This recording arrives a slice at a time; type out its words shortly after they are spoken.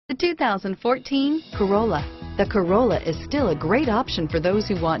The 2014 Corolla. The Corolla is still a great option for those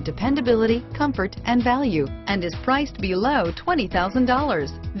who want dependability, comfort, and value, and is priced below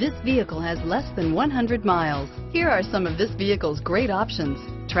 $20,000. This vehicle has less than 100 miles. Here are some of this vehicle's great options: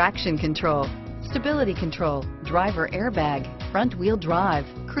 traction control, stability control, driver airbag, front wheel drive,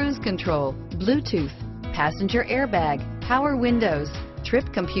 cruise control, Bluetooth, passenger airbag, power windows, trip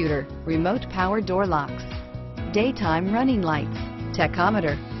computer, remote power door locks, daytime running lights,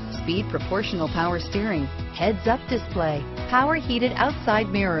 tachometer, speed proportional power steering, heads-up display, power heated outside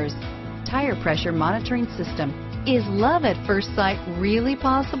mirrors, tire pressure monitoring system. Is love at first sight really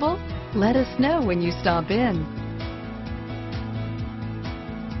possible? Let us know when you stop in.